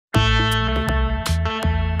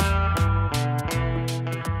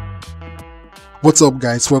What's up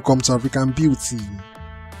guys, welcome to African Beauty,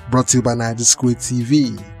 brought to you by Nigeria Square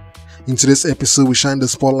TV. In today's episode we shine the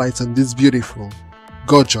spotlight on this beautiful,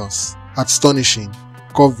 gorgeous, astonishing,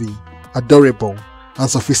 curvy, adorable and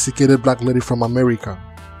sophisticated black lady from America.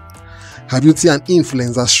 Her beauty and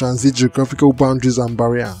influence has transcended geographical boundaries and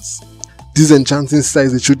barriers. This enchanting star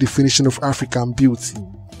is the true definition of African beauty.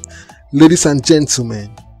 Ladies and gentlemen,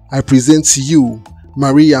 I present to you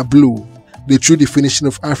Mariyah Bleu, the true definition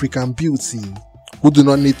of African beauty, who do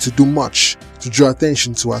not need to do much to draw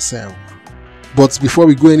attention to herself. But before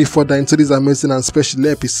we go any further into this amazing and special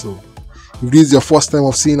episode, if this is your first time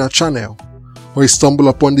of seeing our channel, or you stumble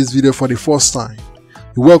upon this video for the first time,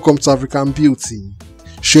 you're welcome to African Beauty,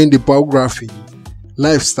 showing the biography,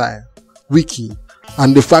 lifestyle, wiki,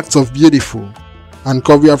 and the facts of beautiful and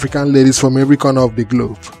curvy African ladies from every corner of the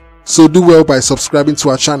globe. So do well by subscribing to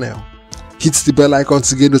our channel, hit the bell icon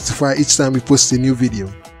to get notified each time we post a new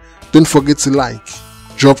video. Don't forget to like,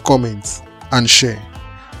 drop comments, and share.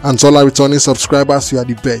 And to all our returning subscribers, you are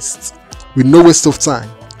the best. With no waste of time,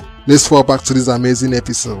 let's fall back to this amazing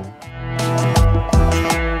episode.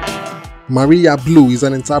 Mariyah Bleu is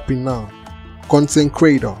an entrepreneur, content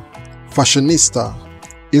creator, fashionista,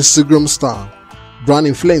 Instagram star, brand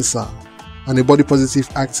influencer, and a body positive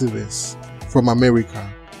activist from America.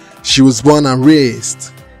 She was born and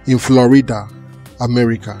raised in Florida,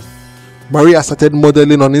 America. Mariyah started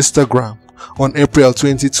modeling on Instagram on April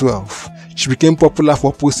 2012. She became popular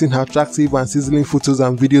for posting her attractive and sizzling photos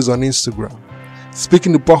and videos on Instagram.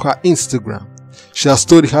 Speaking about her Instagram, she has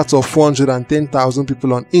stole the hearts of 410,000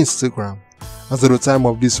 people on Instagram as of the time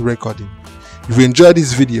of this recording. If you enjoyed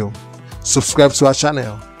this video, subscribe to our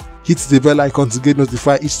channel, hit the bell icon to get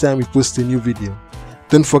notified each time we post a new video.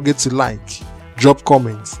 Don't forget to like, drop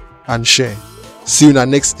comments, and share. See you in our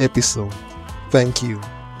next episode. Thank you.